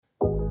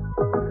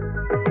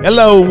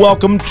Hello,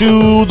 welcome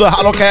to the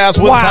HOTLCast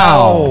with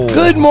Kyle.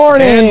 Good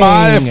morning. And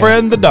my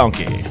friend, the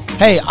donkey.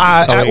 Hey,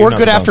 or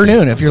good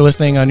afternoon if you're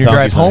listening on your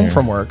Donkey's drive home not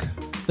from work.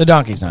 The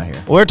donkey's not here.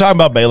 We're talking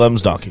about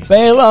Balaam's donkey.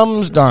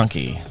 Balaam's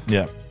donkey.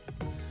 Yeah.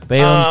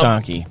 Balaam's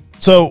donkey.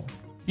 So,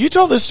 You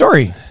told this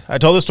story. I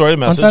told this story to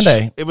message. On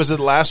Sunday. It was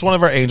the last one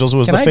of our angels. It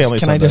was the family Can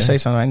Sunday. I just say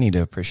something? I need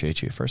to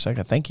appreciate you for a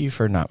second. Thank you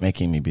for not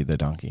making me be the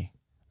donkey.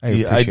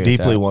 I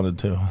deeply wanted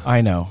to. I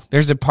know.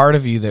 There's a part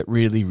of you that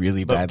really,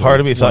 really But badly part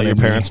of me thought your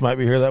wanted parents might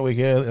be here that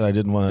weekend, and I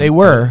didn't want to. They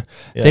were.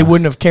 Yeah. They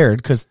wouldn't have cared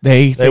because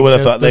they would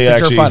have thought they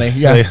actually. funny.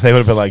 Yeah. They would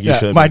have been like, you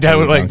should. My dad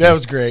would like, that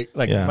was great.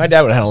 Like, Yeah. my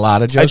dad would have had a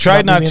lot of jokes. I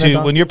tried about not me being a to,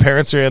 donkey. when your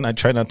parents are in, I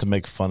try not to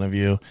make fun of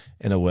you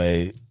in a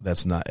way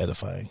that's not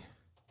edifying.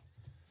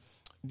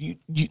 You,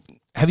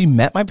 have you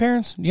met my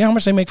parents? You know how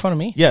much they make fun of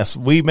me? Yes,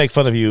 we make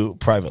fun of you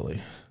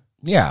privately.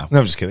 Yeah.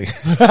 No, I'm just kidding.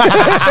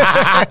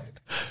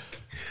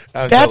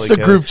 That's the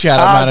group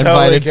chat I'm not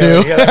invited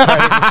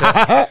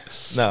to.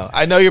 No,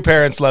 I know your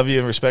parents love you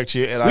and respect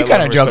you, and We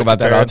kind of joke about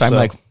that all the time.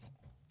 Like,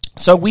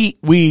 so we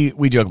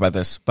joke about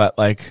this, but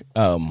like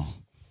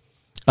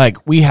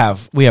we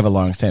have a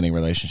long-standing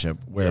relationship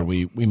where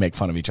we make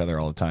fun of each other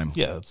all the time.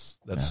 Yeah,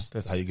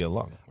 that's how you get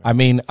along. Right? I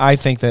mean, I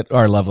think that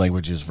our love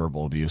language is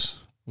verbal abuse.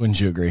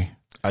 Wouldn't you agree?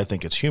 I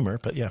think it's humor,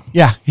 but yeah.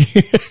 Yeah.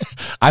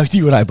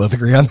 You and I both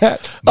agree on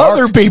that.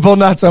 Other people,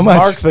 not so much.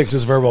 Mark thinks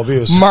it's verbal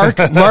abuse. Mark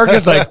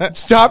is like,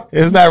 stop.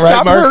 Isn't that right,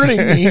 Stop Mark? hurting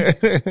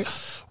me.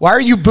 Why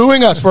are you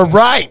booing us? We're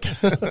right.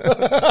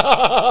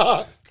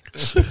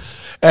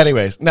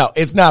 Anyways, no,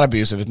 it's not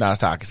abusive. It's not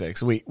toxic.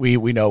 So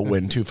we know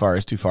when too far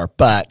is too far,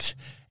 but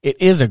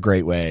it is a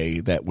great way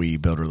that we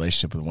build a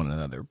relationship with one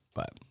another.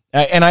 But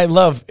and I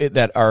love it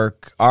that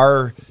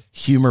our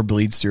humor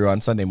bleeds through on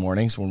Sunday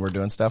mornings when we're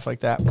doing stuff like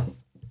that.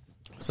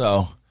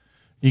 So,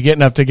 you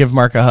getting up to give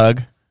Mark a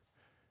hug?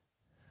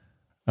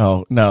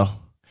 Oh, no.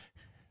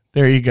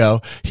 There you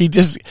go. He's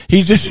just,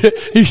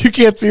 you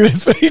can't see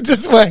this, but he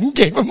just went and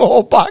gave him a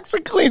whole box of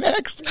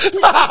Kleenex.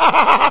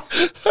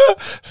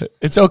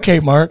 It's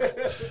okay, Mark.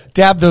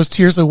 Dab those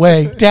tears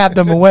away. Dab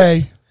them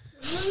away.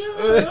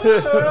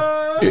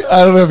 I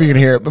don't know if you can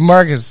hear it, but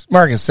Mark is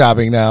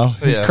sobbing now.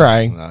 He's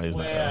crying. No, he's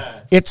not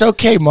crying. It's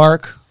okay,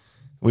 Mark.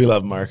 We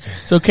love Mark.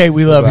 It's okay.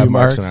 We love you,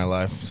 Mark. Mark's in our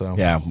life. So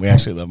yeah, we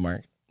actually love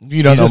Mark.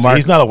 You don't know Mark.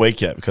 He's not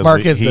awake yet because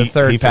Mark is the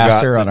third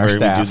pastor on our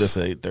staff. We do this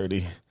at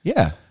 8:30.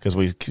 Yeah, because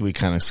we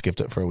kind of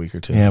skipped it for a week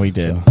or two. Yeah, we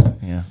did. So,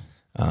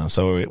 yeah.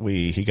 So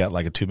he got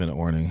like a 2-minute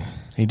warning.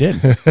 He did.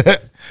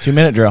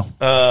 2-minute drill.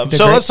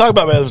 Let's talk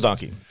about Balaam's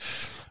donkey.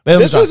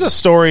 This is a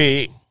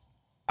story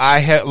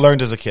I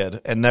learned as a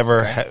kid and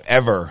never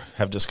ever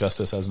have discussed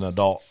this as an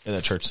adult in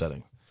a church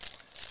setting.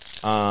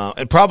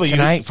 And probably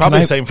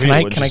the same for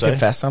you. Can I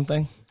confess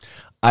something?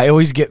 I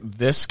always get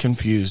this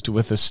confused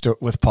with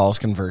with Paul's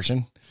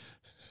conversion.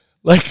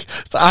 Like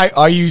I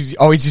always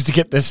used to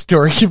get this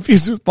story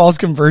confused with Paul's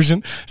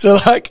conversion. So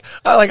I'm like,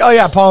 oh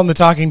yeah, Paul and the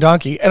talking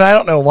donkey, and I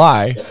don't know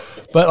why,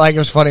 but like it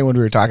was funny when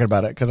we were talking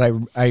about it because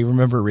I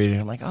remember reading.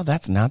 I'm like, oh,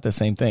 that's not the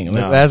same thing.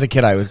 No. As a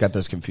kid, I always got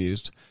those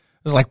confused.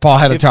 It was like Paul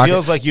had to talk.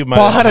 Feels like you might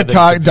Paul had to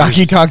talk.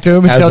 Donkey talk to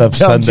him and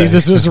tell him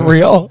Jesus was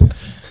real.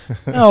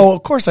 No,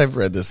 of course I've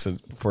read this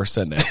before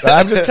Sunday. But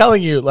I'm just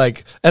telling you,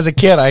 like, as a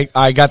kid,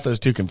 I got those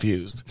two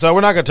confused. So we're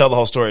not going to tell the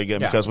whole story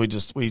again because we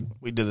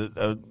did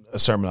a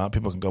sermon on it.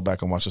 People can go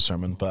back and watch the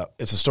sermon. But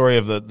it's a story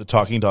of the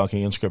talking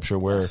donkey in Scripture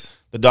where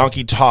the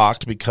donkey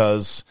talked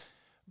because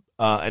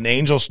an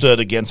angel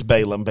stood against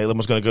Balaam. Balaam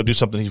was going to go do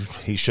something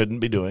he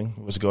shouldn't be doing.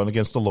 It was going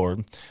against the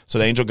Lord. So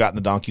the angel got in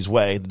the donkey's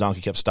way. The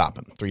donkey kept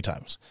stopping 3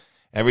 times.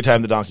 Every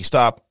time the donkey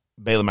stopped,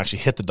 Balaam actually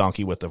hit the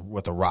donkey with a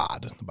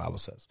rod, the Bible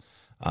says.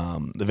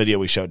 The video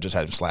we showed just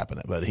had him slapping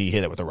it, but he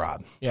hit it with a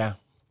rod. Yeah.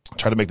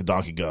 Tried to make the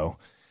donkey go.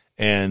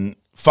 And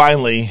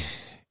finally,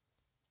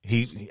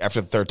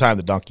 after the 3rd time,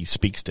 the donkey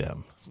speaks to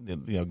him.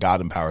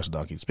 God empowers the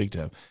donkey to speak to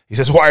him. He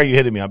says, "Why are you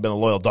hitting me? I've been a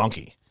loyal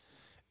donkey."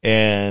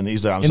 And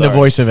he's like, "I'm sorry." In the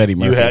voice of Eddie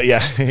Murphy. You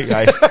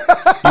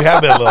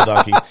have been a loyal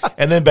donkey.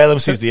 And then Balaam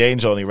sees the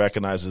angel and he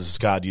recognizes it's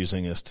God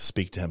using this to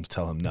speak to him, to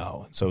tell him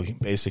no. So he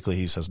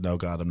says, "No,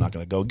 God, I'm not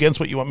going to go against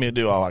what you want me to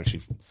do. I'll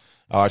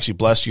actually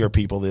bless your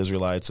people, the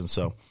Israelites." And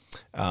so,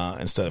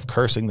 instead of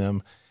cursing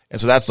them, and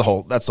so that's the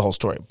whole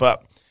story.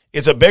 But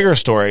it's a bigger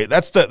story.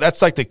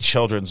 That's like the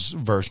children's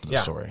version of the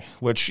story,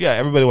 which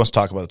everybody wants to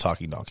talk about the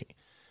talking donkey.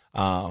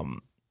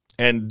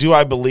 And do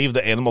I believe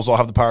that animals all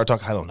have the power to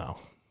talk? I don't know.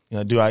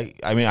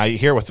 I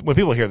hear when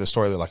people hear this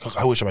story, they're like, "Oh,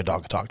 I wish my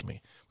dog could talk to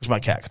me. Wish my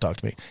cat could talk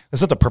to me."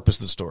 That's not the purpose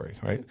of the story,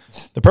 right?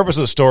 The purpose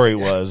of the story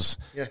was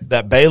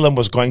that Balaam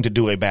was going to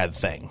do a bad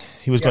thing.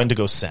 He was going to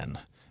go sin,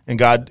 and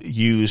God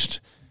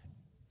used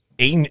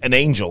an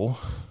angel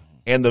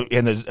and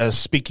a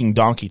speaking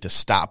donkey to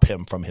stop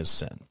him from his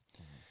sin.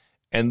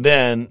 And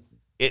then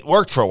it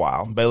worked for a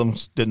while. Balaam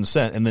didn't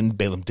sin, and then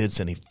Balaam did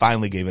sin. He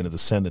finally gave in to the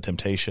sin, the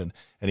temptation,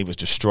 and he was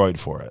destroyed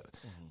for it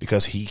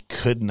because he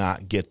could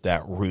not get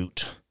that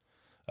root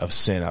of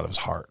sin out of his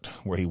heart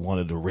where he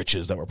wanted the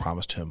riches that were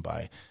promised to him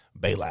by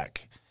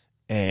Balak.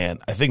 And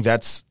I think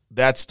that's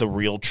the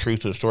real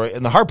truth of the story.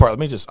 And the hard part,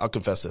 I'll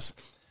confess this.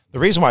 The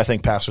reason why I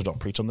think pastors don't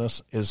preach on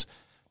this is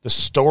the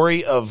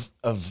story of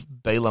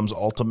Balaam's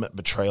ultimate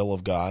betrayal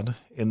of God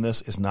in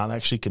this is not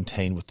actually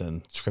contained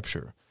within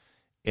Scripture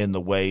in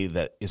the way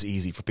that is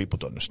easy for people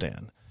to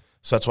understand.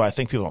 So that's why I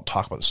think people don't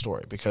talk about the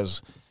story,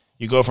 because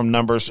you go from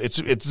Numbers. This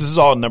is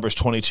all Numbers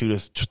 22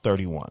 to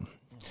 31.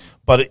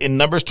 But in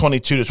Numbers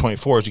 22 to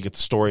 24, as you get the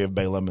story of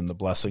Balaam and the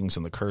blessings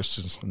and the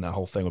curses and that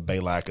whole thing with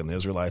Balak and the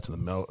Israelites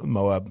and the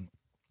Moab,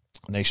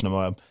 nation of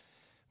Moab,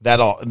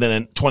 and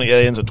then it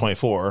ends in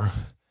 24.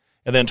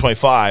 And then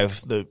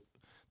 25, the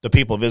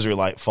people of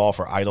Israelite fall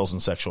for idols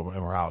and sexual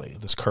immorality,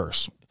 this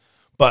curse.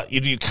 But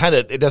you kind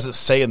of, it doesn't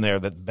say in there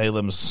that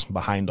Balaam's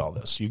behind all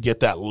this. You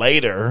get that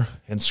later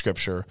in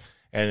Scripture,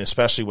 and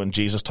especially when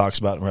Jesus talks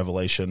about it in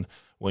Revelation,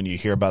 when you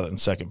hear about it in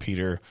 2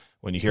 Peter,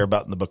 when you hear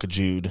about it in the book of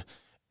Jude,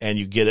 and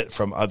you get it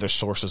from other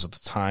sources at the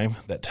time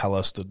that tell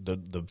us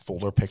the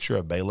fuller picture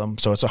of Balaam.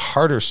 So it's a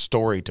harder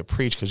story to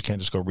preach because you can't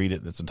just go read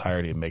it in its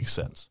entirety and make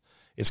sense.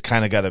 It's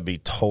kind of got to be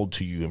told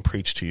to you and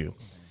preached to you.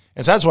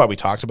 And so that's why we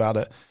talked about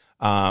it.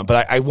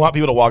 But I want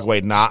people to walk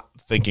away not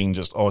thinking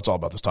just, it's all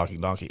about this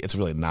talking donkey. It's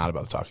really not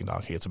about the talking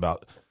donkey. It's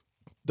about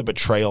the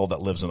betrayal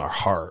that lives in our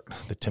heart,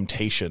 the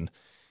temptation.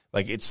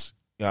 Like it's,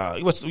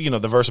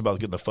 the verse about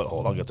getting the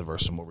foothold. I'll get the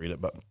verse and we'll read it.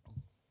 But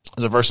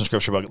there's a verse in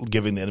Scripture about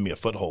giving the enemy a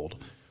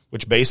foothold,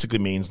 which basically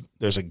means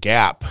there's a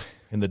gap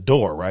in the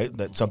door, right,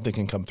 that something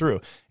can come through.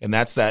 And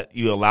that's that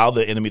you allow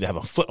the enemy to have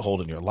a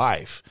foothold in your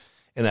life.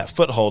 And that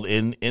foothold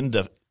ends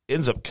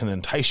up can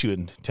entice you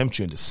and tempt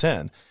you into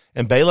sin.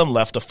 And Balaam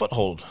left a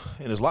foothold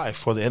in his life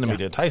for the enemy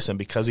to entice him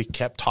because he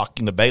kept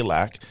talking to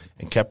Balak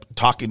and kept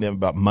talking to him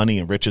about money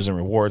and riches and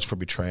rewards for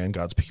betraying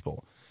God's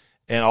people.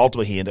 And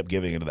ultimately, he ended up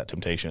giving into that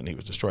temptation, and he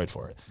was destroyed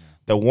for it. Yeah.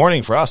 The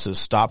warning for us is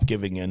stop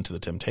giving in to the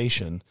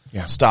temptation.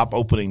 Yeah. Stop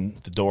opening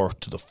the door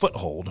to the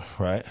foothold,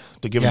 right,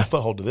 to giving the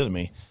foothold to the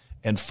enemy,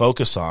 and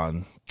focus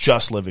on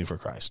just living for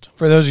Christ.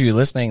 For those of you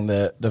listening,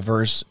 the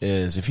verse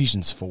is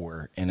Ephesians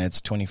 4, and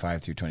it's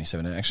 25 through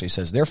 27. It actually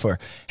says, therefore,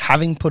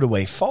 having put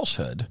away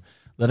falsehood,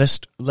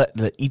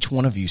 let each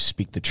one of you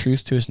speak the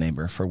truth to his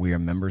neighbor, for we are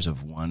members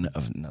of one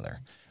of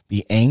another.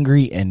 Be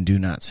angry and do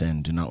not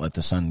sin. Do not let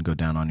the sun go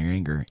down on your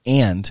anger.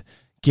 And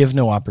give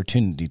no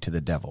opportunity to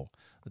the devil.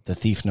 Let the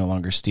thief no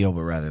longer steal,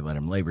 but rather let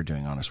him labor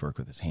doing honest work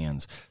with his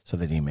hands, so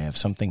that he may have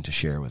something to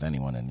share with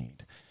anyone in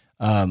need.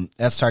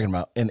 That's talking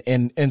about,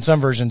 in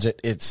some versions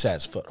it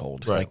says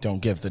foothold. Right. Like,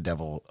 don't give the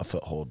devil a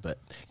foothold, but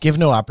give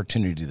no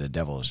opportunity to the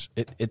devil.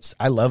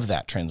 I love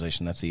that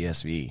translation. That's the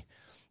ESV,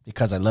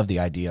 because I love the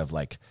idea of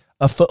like,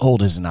 a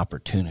foothold is an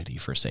opportunity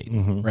for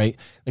Satan, right?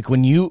 Like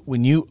when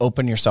you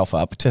open yourself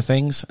up to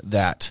things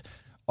that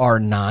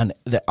aren't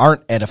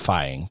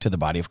edifying to the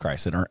body of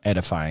Christ, that aren't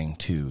edifying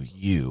to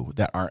you,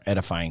 that aren't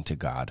edifying to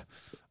God,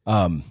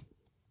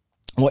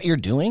 what you're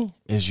doing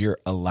is you're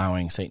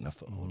allowing Satan a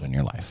foothold in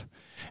your life.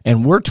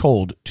 And we're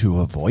told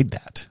to avoid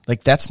that.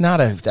 Like that's not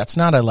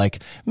a like,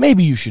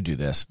 maybe you should do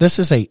this. This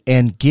is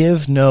and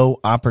give no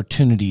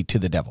opportunity to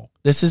the devil.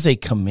 This is a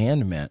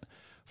commandment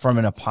from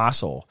an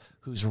apostle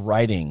who's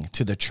writing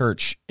to the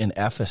church in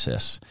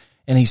Ephesus,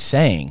 and he's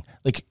saying,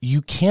 like,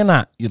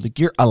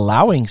 you're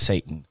allowing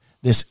Satan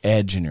this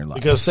edge in your life.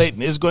 Because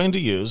Satan is going to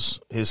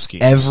use his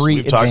schemes.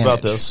 We've talked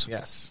about this.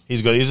 Yes.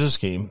 He's going to use his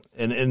scheme.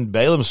 And in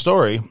Balaam's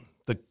story,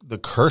 the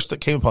curse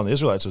that came upon the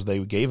Israelites is they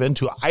gave in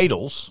to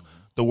idols,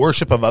 the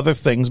worship of other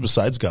things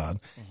besides God,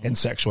 and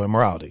sexual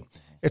immorality.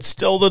 It's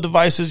still the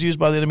devices used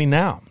by the enemy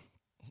now.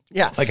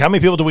 Yeah. Like, how many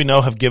people do we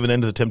know have given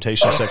into the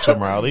temptation of sexual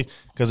immorality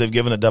because they've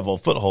given a devil a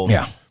foothold?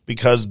 Yeah.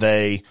 Because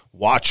they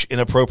watch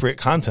inappropriate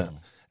content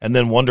and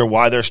then wonder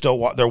why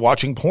they're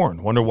watching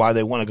porn, wonder why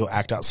they want to go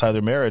act outside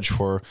their marriage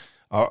for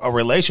a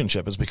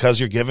relationship. It's because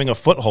you're giving a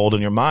foothold in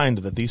your mind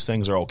that these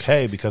things are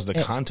okay because the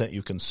content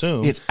you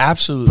consume it's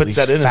absolutely puts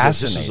that in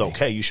as this is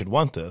okay, you should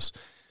want this.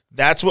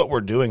 That's what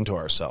we're doing to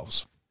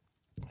ourselves.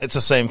 It's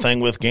the same thing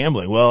with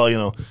gambling.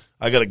 Well,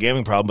 I got a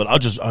gambling problem, but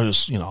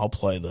I'll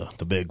play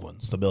the big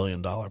ones, the $1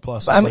 billion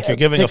plus. It's like you're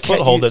giving a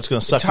foothold that's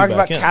going to suck you back in.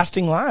 Talk about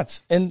casting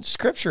lots in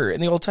Scripture,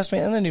 in the Old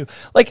Testament and the New.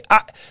 Like,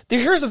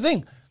 here's the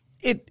thing: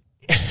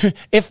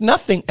 if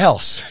nothing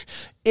else,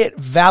 it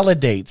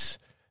validates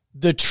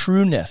the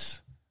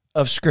trueness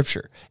of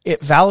Scripture.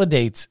 It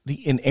validates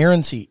the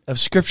inerrancy of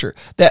Scripture.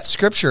 That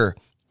Scripture,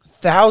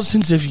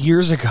 thousands of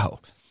years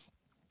ago,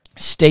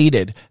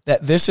 stated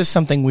that this is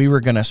something we were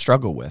going to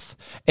struggle with.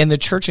 And the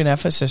church in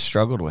Ephesus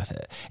struggled with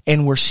it.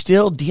 And we're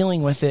still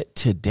dealing with it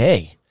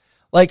today.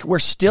 Like, we're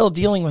still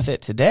dealing with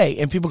it today.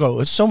 And people go,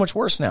 it's so much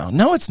worse now.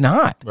 No, it's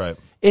not. Right.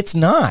 It's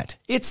not.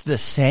 It's the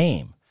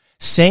same.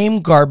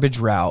 Same garbage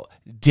route,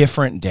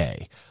 different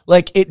day.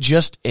 Like, it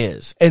just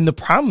is. And the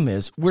problem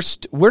is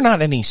we're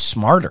not any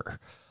smarter.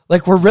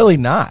 Like, we're really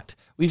not.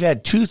 We've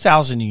had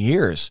 2,000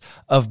 years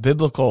of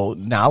biblical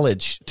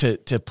knowledge to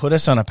put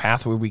us on a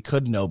path where we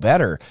could know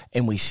better,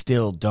 and we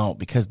still don't,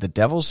 because the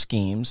devil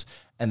schemes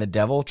and the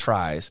devil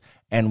tries,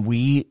 and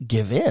we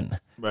give in.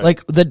 Right.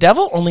 Like, the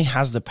devil only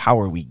has the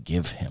power we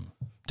give him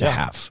to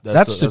have.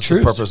 That's the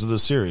truth. The purpose of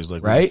this series.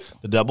 Like, right?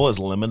 The devil is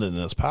limited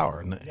in his power,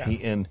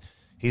 and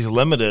he's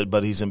limited,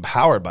 but he's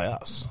empowered by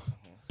us.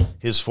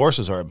 his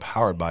forces are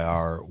empowered by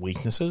our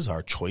weaknesses,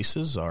 our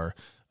choices, our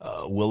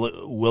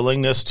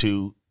willingness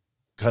to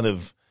kind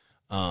of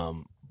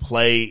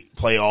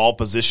play all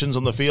positions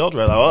on the field.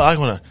 Right? Like, well, I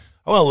want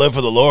to live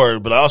for the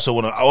Lord, but I also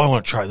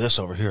want to try this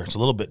over here. It's a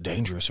little bit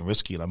dangerous and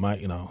risky, and I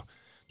might,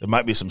 there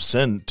might be some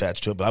sin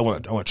attached to it, but I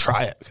want to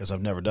try it because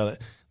I've never done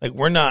it. Like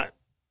we're not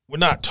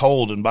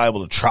told in the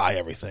Bible to try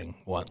everything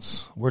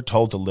once. We're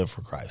told to live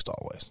for Christ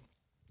always.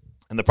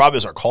 And the problem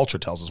is our culture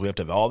tells us we have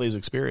to have all these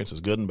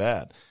experiences, good and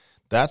bad.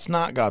 That's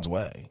not God's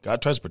way.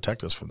 God tries to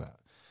protect us from that.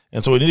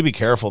 And so we need to be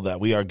careful that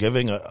we are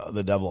giving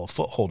the devil a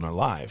foothold in our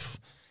life.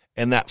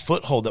 And that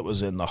foothold that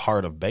was in the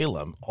heart of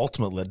Balaam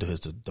ultimately led to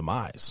his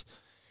demise.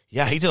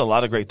 Yeah, he did a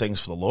lot of great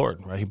things for the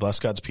Lord, right? He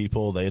blessed God's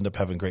people. They end up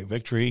having great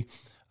victory.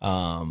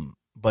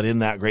 But in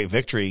that great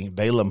victory,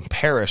 Balaam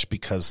perished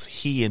because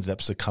he ended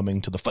up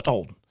succumbing to the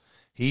foothold.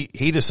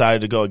 He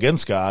decided to go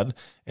against God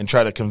and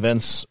try to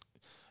convince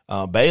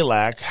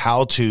Balak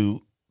how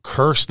to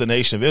curse the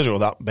nation of Israel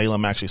without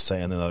Balaam actually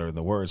saying and uttering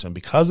the words. And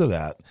because of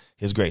that,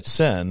 his great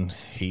sin,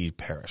 he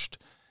perished.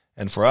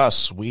 And for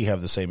us, we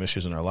have the same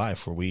issues in our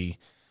life where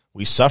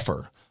we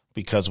suffer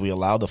because we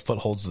allow the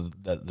footholds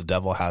that the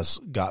devil has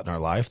got in our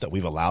life, that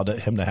we've allowed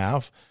him to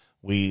have.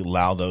 We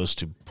allow those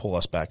to pull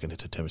us back into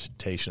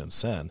temptation and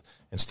sin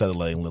instead of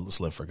letting us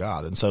live for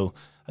God. And so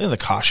I think the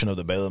caution of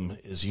the Balaam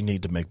is you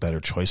need to make better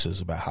choices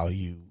about how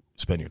you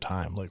spend your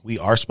time. Like we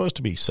are supposed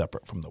to be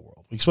separate from the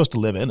world. We're supposed to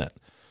live in it.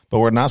 But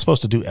we're not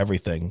supposed to do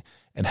everything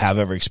and have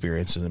every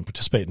experience and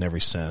participate in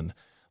every sin,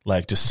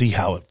 like to see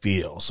how it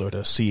feels or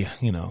to see,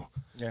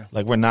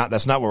 like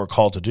that's not what we're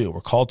called to do.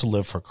 We're called to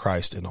live for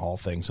Christ in all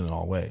things and in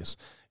all ways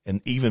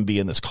and even be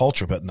in this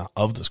culture, but not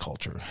of this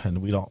culture.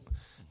 And we don't,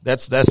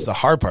 that's the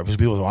hard part because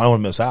people go, I don't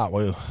want to miss out.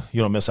 Well,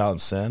 you don't miss out on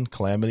sin,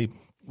 calamity.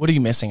 What are you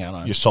missing out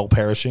on? Your soul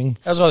perishing.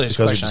 That's all this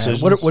question.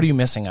 What are you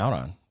missing out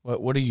on?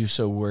 What are you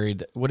so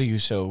worried? What are you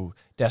so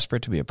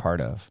desperate to be a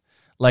part of?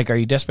 Like, are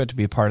you desperate to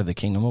be a part of the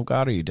kingdom of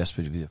God, or are you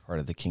desperate to be a part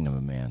of the kingdom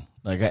of man?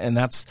 Like, and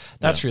that's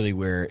really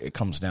where it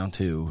comes down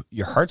to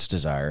your heart's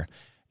desire.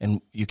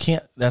 And you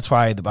can't. That's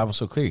why the Bible's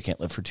so clear. You can't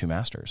live for two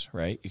masters,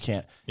 right? You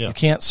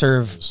can't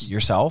serve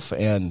yourself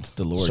and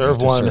the Lord.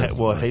 Serve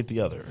one, hate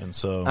the other. And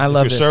so, I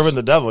love if you're serving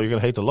the devil, you're going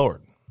to hate the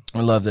Lord.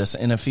 I love this.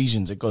 In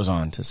Ephesians, it goes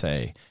on to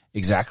say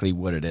exactly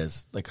what it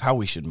is, like how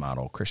we should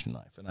model Christian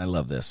life. And I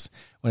love this.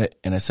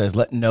 And it says,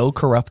 "Let no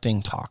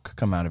corrupting talk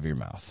come out of your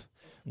mouth,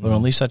 but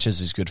only such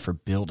as is good for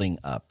building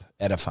up,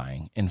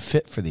 edifying, and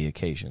fit for the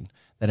occasion,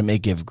 that it may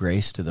give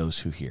grace to those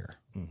who hear."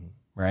 Mm-hmm.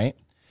 Right?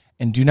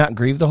 "And do not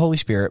grieve the Holy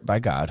Spirit by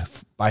God,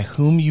 by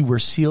whom you were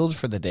sealed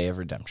for the day of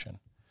redemption.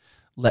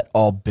 Let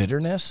all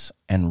bitterness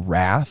and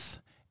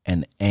wrath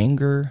and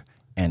anger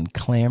and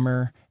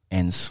clamor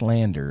and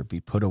slander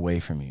be put away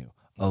from you,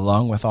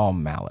 along with all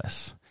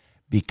malice.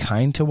 Be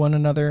kind to one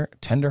another,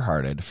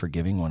 tenderhearted,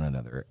 forgiving one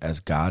another, as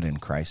God in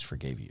Christ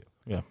forgave you."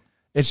 Yeah.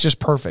 It's just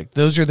perfect.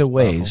 Those are the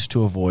ways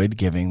to avoid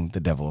giving the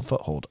devil a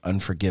foothold.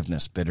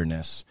 Unforgiveness,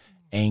 bitterness,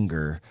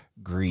 anger,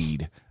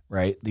 greed,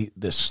 right?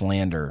 The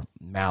slander,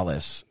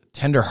 malice,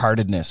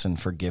 tenderheartedness, and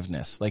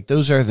forgiveness. Like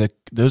those are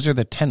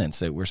the tenets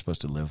that we're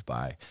supposed to live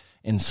by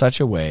in such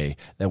a way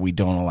that we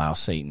don't allow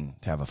Satan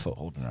to have a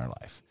foothold in our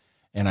life.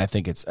 And I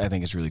think it's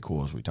really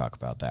cool as we talk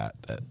about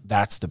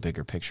that's the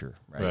bigger picture,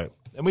 right? Right.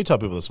 And we tell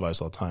people this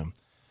advice all the time.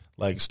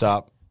 Like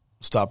stop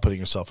putting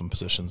yourself in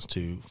positions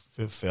to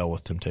fail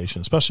with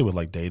temptation, especially with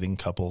like dating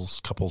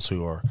couples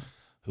who are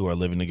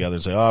living together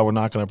and say, "Oh, we're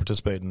not going to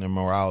participate in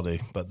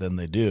immorality," but then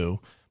they do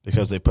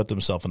because they put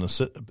themselves in a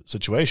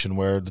situation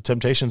where the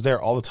temptation's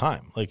there all the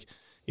time. Like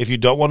if you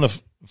don't want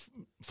to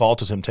fall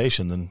to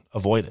temptation, then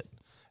avoid it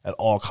at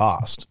all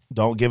cost.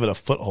 Don't give it a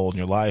foothold in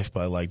your life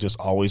by like just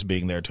always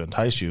being there to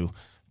entice you,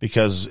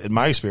 because in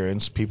my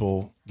experience,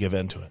 people give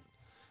in to it.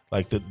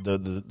 Like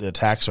the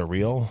attacks are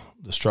real.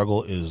 The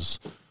struggle is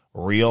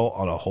real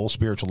on a whole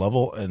spiritual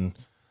level. And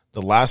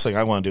the last thing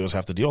I want to do is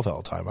have to deal with it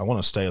all the time. I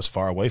want to stay as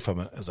far away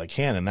from it as I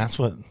can. And that's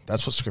what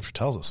Scripture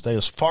tells us. Stay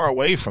as far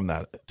away from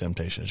that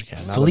temptation as you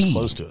can. Not as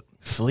close to it.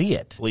 Flee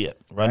it.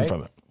 Run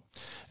from it.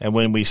 And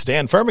when we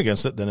stand firm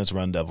against it, then it's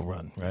run, devil,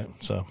 run, right?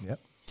 So, yep.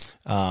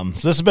 So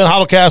this has been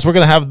HOTLCast. We're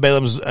going to have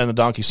Balaam's and the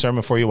donkey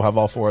sermon for you. We'll have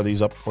all 4 of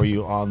these up for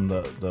you on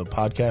the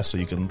podcast so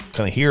you can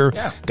kind of hear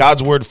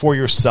God's word for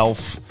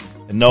yourself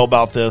and know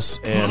about this.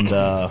 And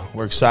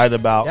we're excited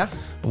about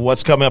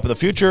what's coming up in the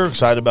future.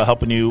 Excited about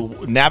helping you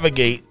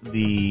navigate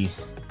the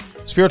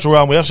spiritual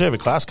realm. We actually have a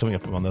class coming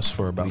up on this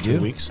for about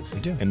 2 weeks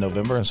in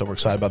November. And so we're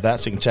excited about that.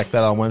 So you can check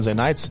that on Wednesday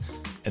nights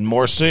and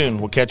more soon.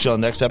 We'll catch you on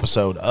the next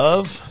episode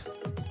of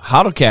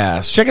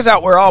HOTLCast. Check us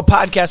out where all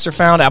podcasts are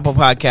found: Apple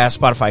Podcasts,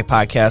 Spotify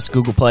Podcasts,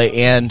 Google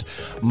Play, and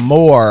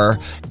more.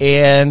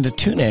 And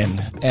tune in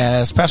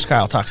as Pastor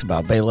Kyle talks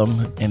about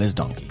Balaam and his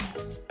donkey.